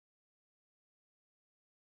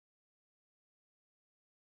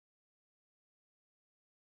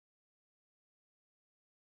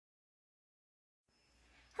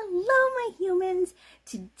Hello, my humans!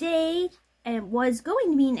 Today it was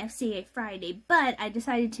going to be an FCA Friday, but I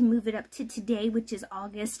decided to move it up to today, which is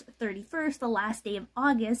August 31st, the last day of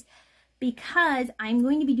August, because I'm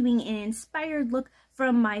going to be doing an inspired look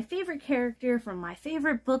from my favorite character from my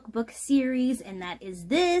favorite book series, and that is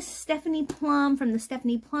this, Stephanie Plum, from the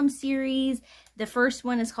Stephanie Plum series. The first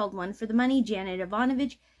one is called One for the Money, Janet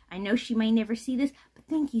Evanovich. I know she might never see this, but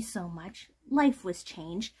thank you so much. Life was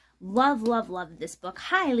changed. Love, love, love this book.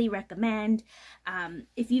 Highly recommend.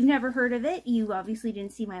 If you've never heard of it, you obviously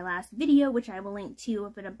didn't see my last video, which I will link to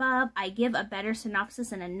up and above. I give a better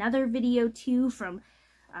synopsis in another video too from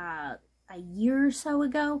a year or so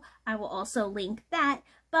ago. I will also link that,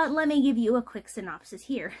 but let me give you a quick synopsis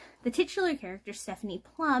here. The titular character, Stephanie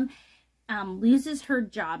Plum, loses her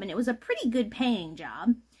job, and it was a pretty good paying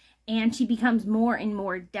job. And she becomes more and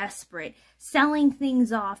more desperate, selling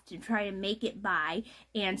things off to try to make it by.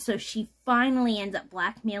 And so she finally ends up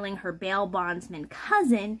blackmailing her bail bondsman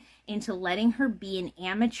cousin into letting her be an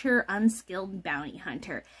amateur, unskilled bounty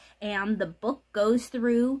hunter. And the book goes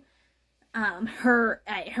through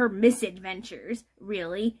her misadventures,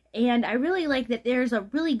 really. And I really like that there's a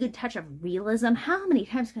really good touch of realism. How many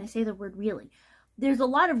times can I say the word really? There's a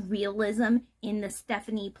lot of realism in the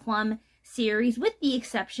Stephanie Plum series, with the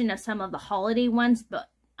exception of some of the holiday ones,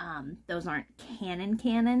 but those aren't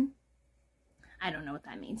canon. I don't know what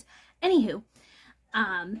that means. Anywho,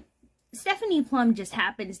 Stephanie Plum just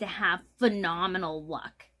happens to have phenomenal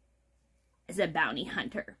luck as a bounty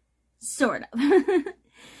hunter, sort of.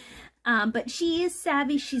 But she is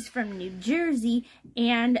savvy. She's from New Jersey,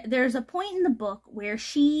 and there's a point in the book where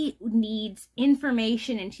she needs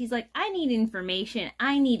information, and she's like, I need information.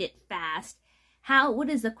 I need it fast. What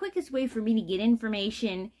is the quickest way for me to get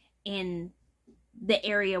information in the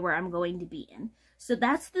area where I'm going to be in? So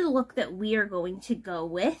that's the look that we are going to go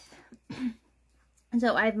with.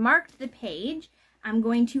 So I've marked the page. I'm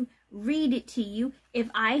going to read it to you. If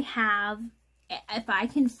I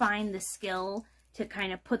can find the skill to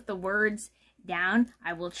kind of put the words down,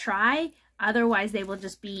 I will try. Otherwise, they will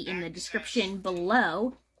just be in the description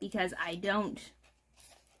below, because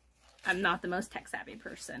I'm not the most tech-savvy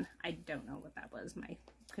person. I don't know what that was. My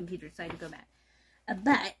computer decided to go bad.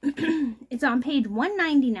 But it's on page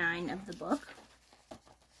 199 of the book.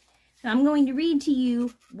 So I'm going to read to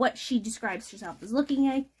you what she describes herself as looking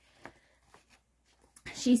like.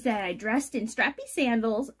 She said, I dressed in strappy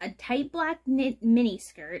sandals, a tight black knit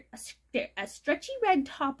miniskirt, a stretchy red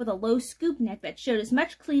top with a low scoop neck that showed as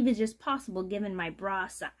much cleavage as possible given my bra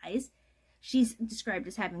size. She's described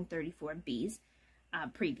as having 34 Bs.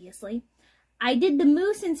 Previously. I did the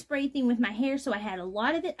mousse and spray thing with my hair, so I had a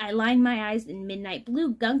lot of it. I lined my eyes in midnight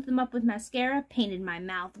blue, gunked them up with mascara, painted my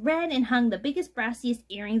mouth red, and hung the biggest, brassiest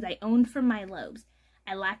earrings I owned from my lobes.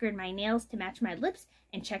 I lacquered my nails to match my lips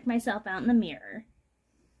and checked myself out in the mirror.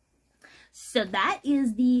 So that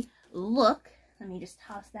is the look. Let me just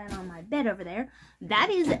toss that on my bed over there. That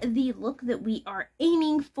is the look that we are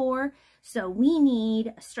aiming for. So we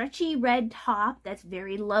need a stretchy red top that's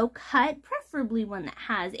very low cut, preferably one that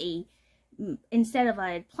has instead of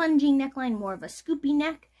a plunging neckline, more of a scoopy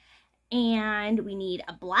neck. And we need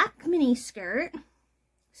a black mini skirt,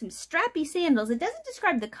 some strappy sandals. It doesn't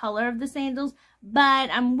describe the color of the sandals, but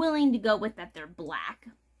I'm willing to go with that they're black.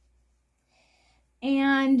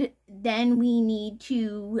 And then we need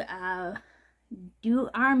to do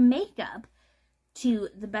our makeup to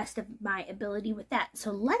the best of my ability with that.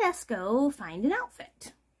 So let us go find an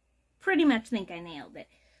outfit. Pretty much think I nailed it.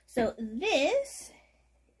 So this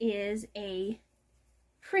is a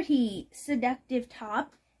pretty seductive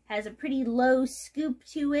top. Has a pretty low scoop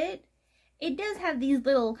to it. It does have these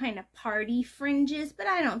little kind of party fringes, but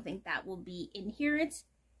I don't think that will be in here. It's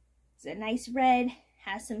a nice red,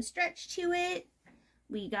 has some stretch to it.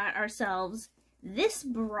 We got ourselves this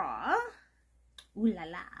bra. Ooh la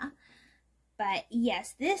la. But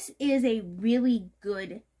yes, this is a really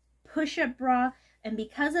good push-up bra, and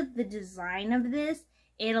because of the design of this,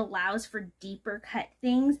 it allows for deeper cut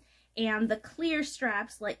things, and the clear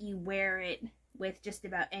straps let you wear it with just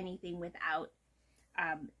about anything without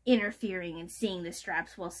interfering and seeing the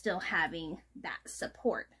straps while still having that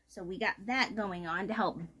support. So we got that going on to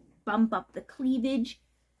help bump up the cleavage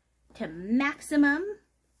to maximum.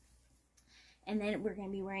 And then we're going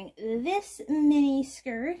to be wearing this mini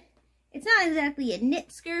skirt. It's not exactly a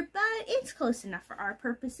knit skirt, but it's close enough for our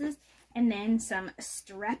purposes. And then some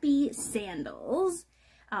strappy sandals.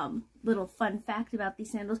 Little fun fact about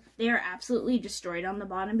these sandals. They are absolutely destroyed on the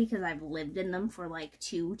bottom because I've lived in them for like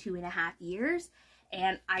 2.5 years.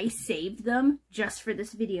 And I saved them just for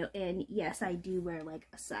this video. And yes, I do wear like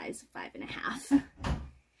a size 5.5.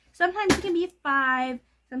 Sometimes it can be a 5.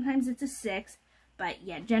 Sometimes it's a 6, but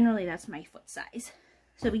yeah, generally that's my foot size.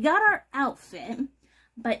 So we got our outfit,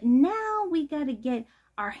 but now we got to get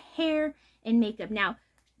our hair and makeup. Now,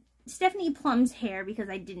 Stephanie Plum's hair, because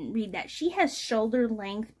I didn't read that, she has shoulder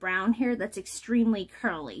length brown hair that's extremely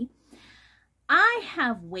curly. I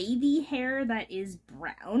have wavy hair that is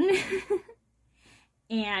brown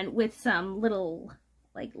and with some little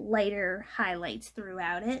like lighter highlights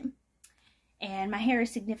throughout it. And my hair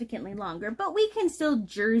is significantly longer, but we can still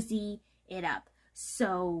jersey it up.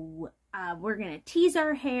 So we're gonna tease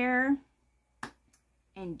our hair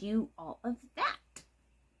and do all of that.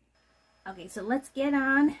 Okay, so let's get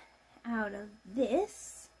on out of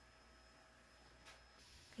this.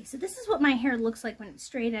 Okay, so this is what my hair looks like when it's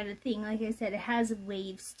straight out of thing. Like I said, it has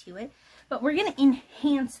waves to it, but we're gonna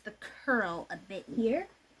enhance the curl a bit here.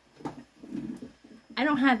 I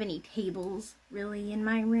don't have any tables really in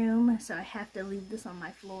my room, so I have to leave this on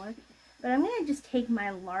my floor. But I'm gonna just take my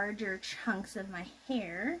larger chunks of my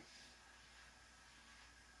hair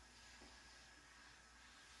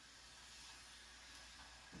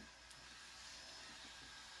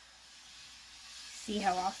see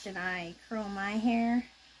how often I curl my hair?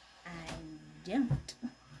 I don't.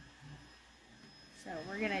 So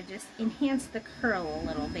we're gonna just enhance the curl a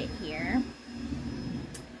little bit here.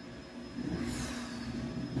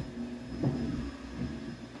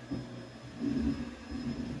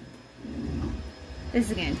 This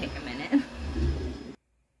is gonna take a minute.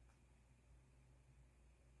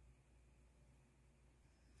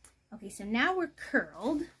 Okay, so now we're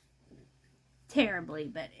curled. Terribly,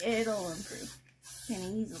 but it'll improve. I'm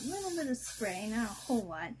gonna use a little bit of spray, not a whole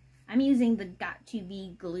lot. I'm using the Got To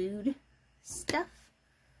Be Glued stuff,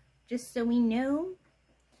 just so we know.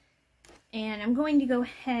 And I'm going to go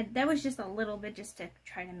ahead, that was just a little bit just to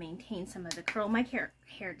try to maintain some of the curl. My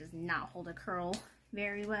hair does not hold a curl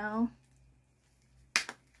very well.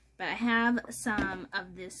 But I have some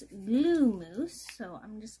of this glue mousse, so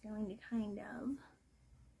I'm just going to kind of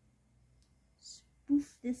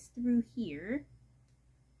spoof this through here.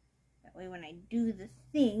 That way when I do the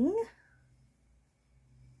thing,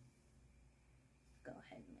 go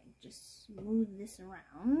ahead and like just smooth this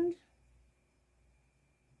around.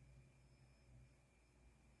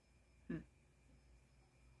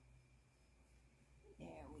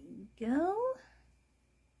 There we go.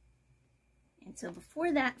 And so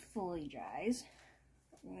before that fully dries,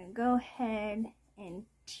 I'm going to go ahead and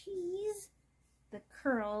tease the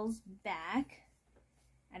curls back.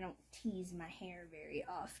 I don't tease my hair very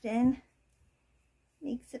often.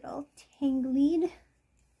 Makes it all tangled,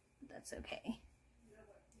 but that's okay.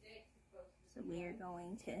 So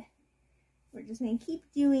we're just going to keep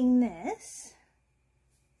doing this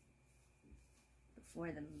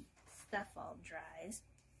before the stuff all dries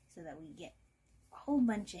so that we get a whole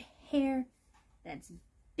bunch of hair that's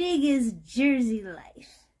big as Jersey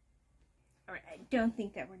life. Alright, I don't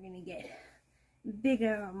think that we're going to get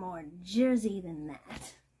bigger or more Jersey than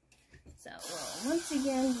that. So we'll once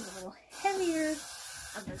again do a little heavier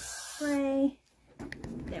of the spray.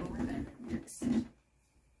 Then we're going to just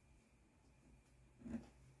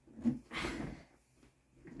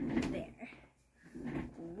there.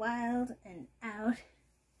 Wild and out.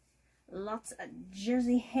 Lots of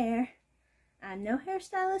Jersey hair. I'm no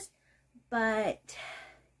hairstylist, but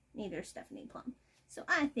neither is Stephanie Plum. So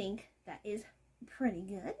I think that is pretty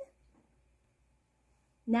good.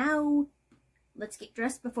 Now, let's get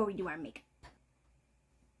dressed before we do our makeup.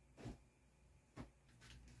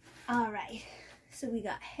 Alright, so we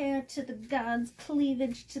got hair to the gods,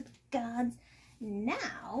 cleavage to the gods.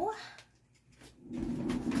 Now,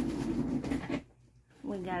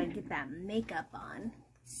 we gotta get that makeup on.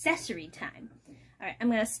 Accessory time. Alright, I'm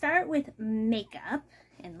gonna start with makeup.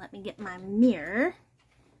 And let me get my mirror.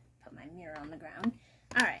 Put my mirror on the ground.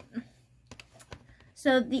 Alright.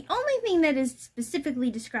 So the only thing that is specifically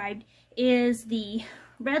described is the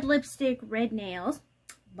red lipstick, red nails,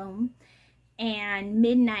 boom, and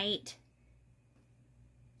midnight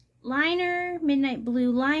liner, midnight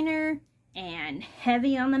blue liner, and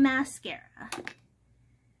heavy on the mascara.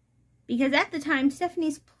 Because at the time,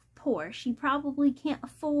 Stephanie's poor. She probably can't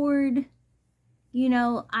afford, you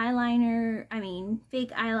know,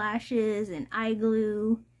 fake eyelashes and eye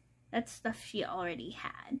glue. That's stuff she already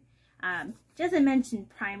had. Doesn't mention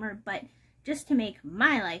primer, but just to make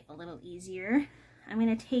my life a little easier, I'm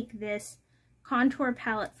going to take this contour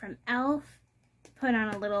palette from e.l.f., put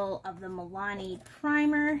on a little of the Milani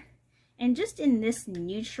primer, and just in this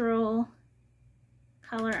neutral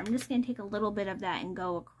color, I'm just going to take a little bit of that and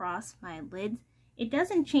go across my lids. It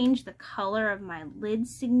doesn't change the color of my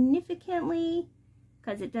lids significantly,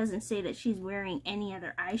 because it doesn't say that she's wearing any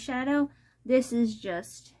other eyeshadow, this is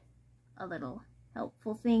just a little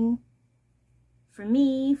helpful thing for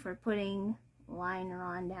me for putting liner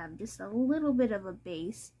on, to have just a little bit of a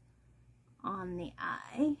base on the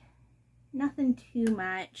eye. Nothing too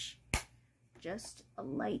much, just a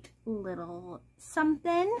light little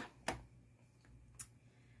something.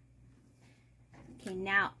 Okay,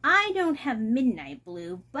 now I don't have midnight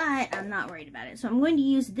blue, but I'm not worried about it. So I'm going to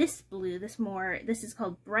use this blue, this is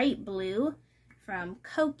called Bright Blue from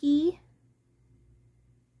Koki.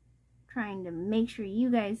 Trying to make sure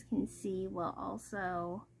you guys can see while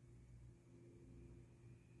also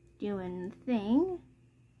doing the thing.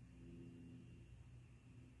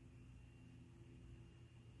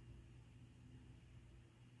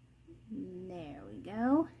 There we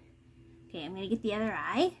go. Okay, I'm going to get the other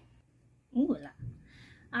eye. Ooh la.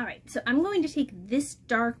 Alright, so I'm going to take this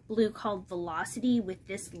dark blue called Velocity with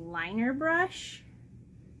this liner brush,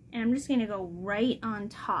 and I'm just going to go right on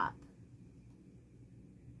top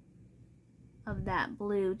of that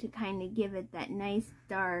blue to kind of give it that nice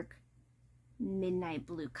dark midnight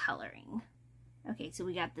blue coloring. Okay, so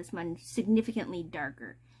we got this one significantly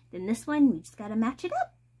darker than this one. We just got to match it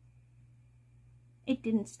up. It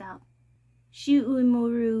didn't stop. Shu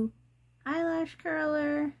Uemuru eyelash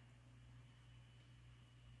curler.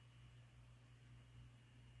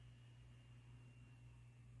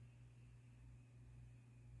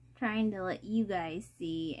 Trying to let you guys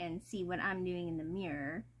see and see what I'm doing in the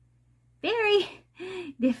mirror. Very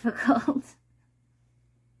difficult.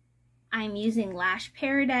 I'm using Lash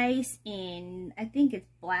Paradise in, I think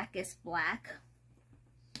it's Blackest Black,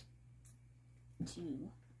 to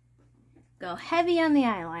go heavy on the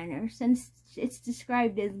eyeliner, since it's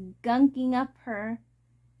described as gunking up her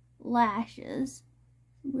lashes.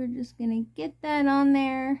 We're just gonna get that on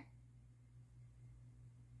there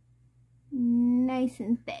nice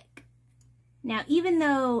and thick. Now, even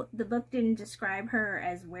though the book didn't describe her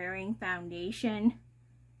as wearing foundation,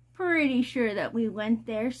 pretty sure that we went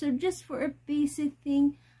there. So just for a basic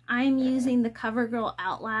thing, I'm using the CoverGirl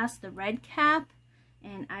Outlast, the red cap,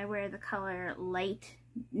 and I wear the color light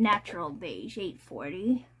natural beige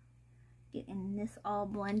 840. Getting this all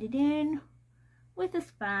blended in with a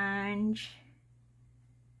sponge.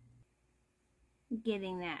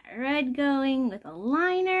 Getting that red going with a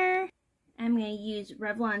liner. I'm going to use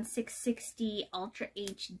Revlon 660 Ultra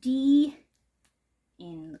HD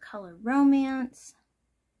in the color Romance.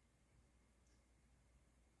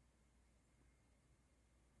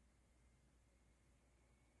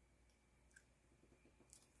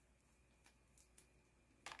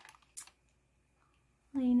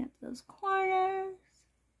 Line up those corners.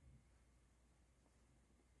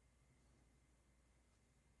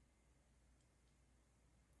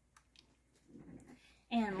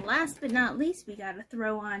 And last but not least, we gotta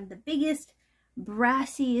throw on the biggest,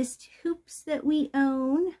 brassiest hoops that we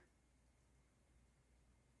own.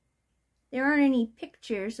 There aren't any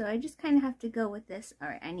pictures, so I just kind of have to go with this. All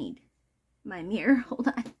right, I need my mirror. Hold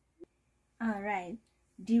on. All right,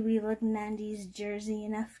 do we look 90s Jersey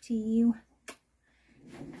enough to you?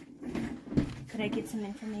 Could I get some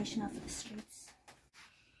information off of the streets?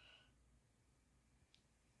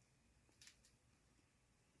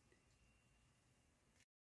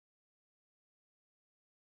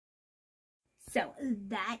 So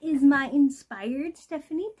that is my inspired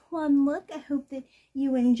Stephanie Plum look. I hope that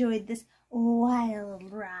you enjoyed this wild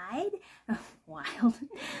ride. Wild.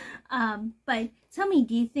 But tell me,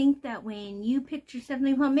 do you think that when you picture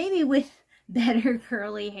Stephanie Plum, maybe with better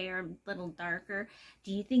curly hair, a little darker,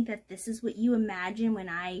 do you think that this is what you imagine when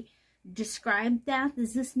I described that?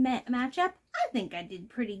 Does this match up? I think I did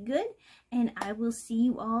pretty good. And I will see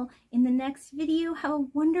you all in the next video. Have a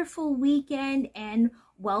wonderful weekend and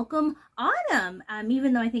welcome autumn.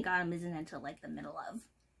 Even though I think autumn isn't until like the middle of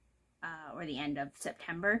or the end of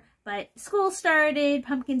September. But school started,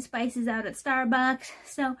 pumpkin spice is out at Starbucks.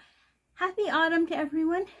 So happy autumn to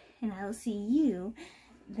everyone. And I will see you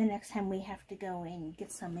the next time we have to go and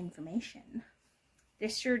get some information.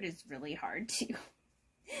 This shirt is really hard to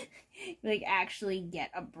like actually get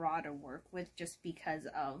a bra to work with just because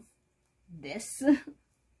of this.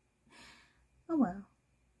 Oh well.